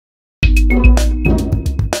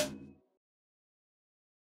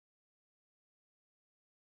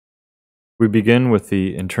We begin with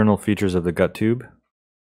the internal features of the gut tube.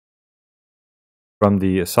 From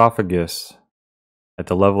the esophagus at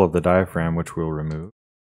the level of the diaphragm, which we'll remove,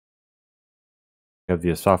 we have the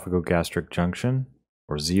esophagogastric junction,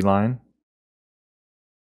 or Z-line.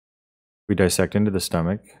 We dissect into the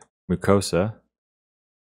stomach, mucosa.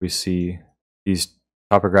 We see these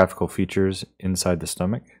topographical features inside the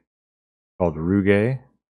stomach, called rugae.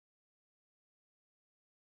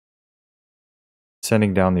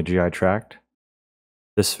 Sending down the GI tract,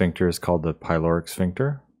 this sphincter is called the pyloric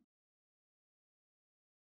sphincter.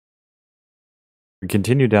 We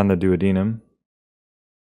continue down the duodenum.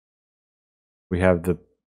 We have the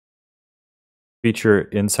feature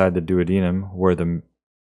inside the duodenum where the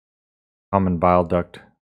common bile duct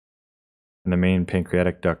and the main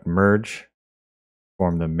pancreatic duct merge,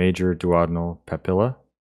 form the major duodenal papilla.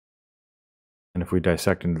 And if we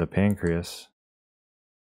dissect into the pancreas,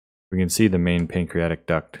 we can see the main pancreatic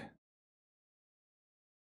duct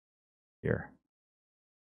here.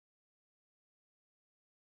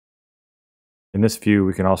 In this view,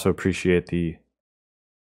 we can also appreciate the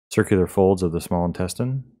circular folds of the small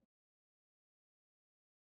intestine.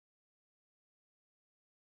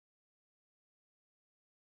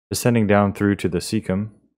 Descending down through to the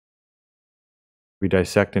cecum, we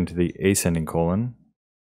dissect into the ascending colon.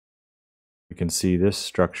 We can see this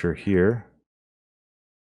structure here,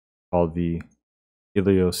 called the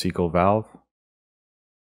ileocecal valve.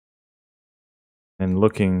 And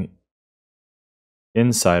looking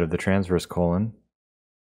inside of the transverse colon,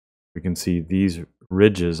 we can see these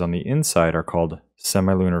ridges on the inside are called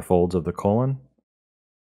semilunar folds of the colon.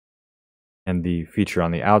 And the feature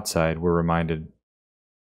on the outside, we're reminded,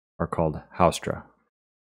 are called haustra.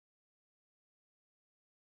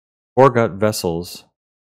 Foregut vessels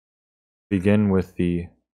begin with the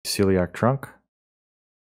celiac trunk,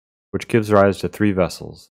 which gives rise to 3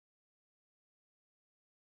 vessels.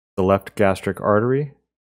 The left gastric artery,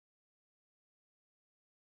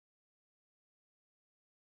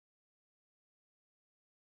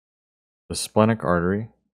 the splenic artery,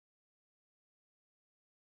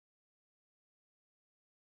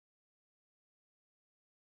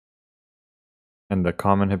 and the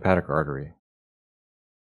common hepatic artery.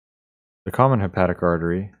 The common hepatic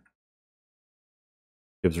artery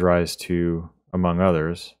gives rise to, among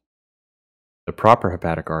others, the proper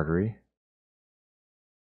hepatic artery.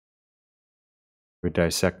 We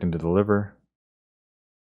dissect into the liver.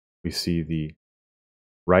 We see the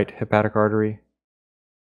right hepatic artery,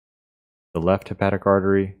 the left hepatic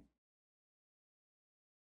artery,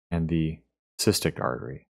 and the cystic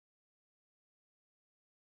artery.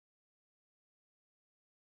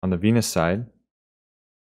 On the venous side,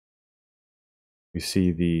 we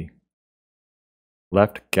see the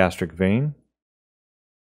left gastric vein,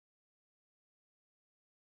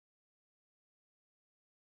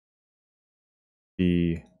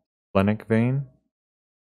 the splenic vein,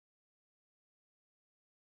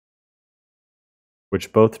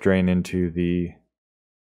 which both drain into the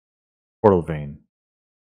portal vein.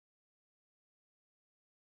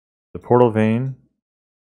 The portal vein,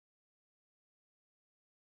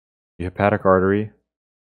 the hepatic artery,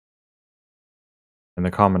 and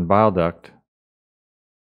the common bile duct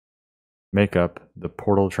make up the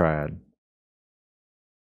portal triad.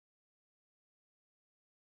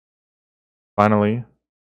 Finally,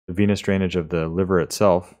 the venous drainage of the liver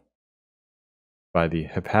itself by the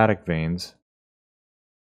hepatic veins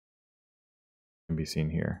can be seen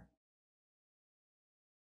here.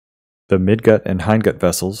 The midgut and hindgut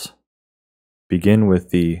vessels begin with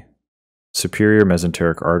the superior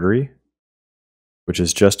mesenteric artery, which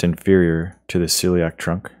is just inferior to the celiac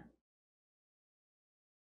trunk.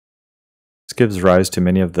 This gives rise to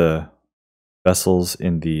many of the vessels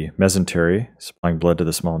in the mesentery, supplying blood to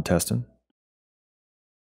the small intestine,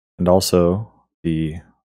 and also the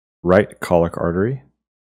right colic artery,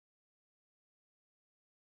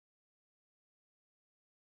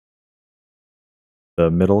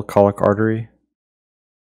 the middle colic artery,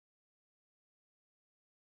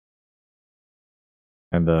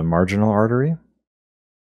 and the marginal artery.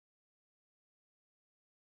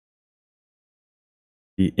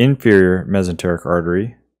 The inferior mesenteric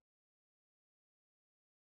artery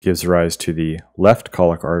gives rise to the left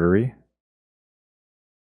colic artery,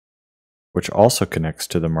 which also connects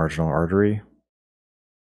to the marginal artery,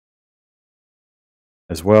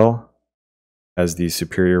 as well as the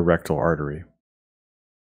superior rectal artery.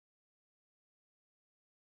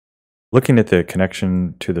 Looking at the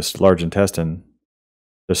connection to the large intestine,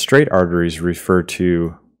 the straight arteries refer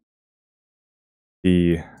to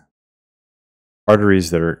the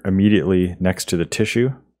arteries that are immediately next to the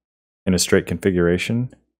tissue in a straight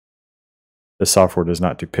configuration. The software does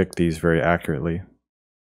not depict these very accurately.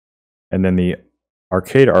 And then the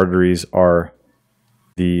arcade arteries are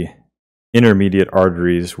the intermediate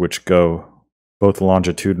arteries which go both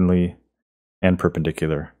longitudinally and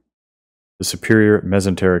perpendicular. The superior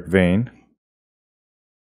mesenteric vein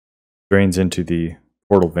drains into the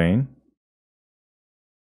portal vein.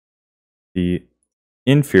 The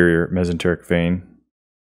inferior mesenteric vein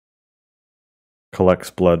collects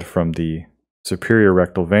blood from the superior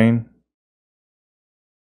rectal vein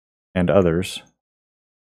and others,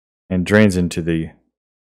 and drains into the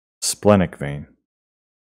splenic vein,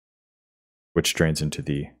 which drains into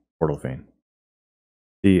the portal vein.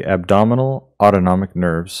 The abdominal autonomic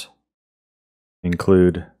nerves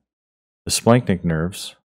include the splanchnic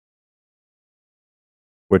nerves,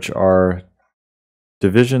 which are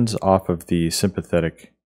divisions off of the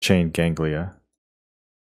sympathetic chain ganglia.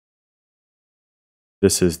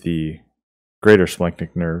 This is the greater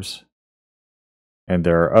splanchnic nerves, and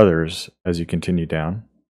there are others as you continue down.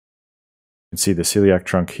 You can see the celiac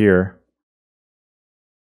trunk here.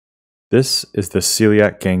 This is the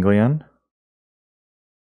celiac ganglion,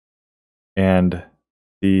 and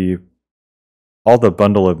all the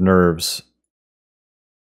bundle of nerves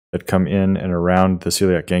that come in and around the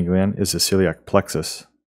celiac ganglion is the celiac plexus.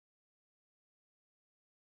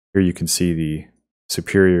 Here you can see the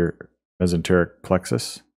superior mesenteric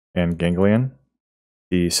plexus and ganglion.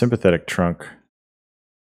 The sympathetic trunk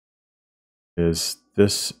is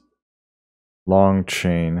this long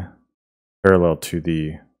chain parallel to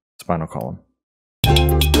the spinal column.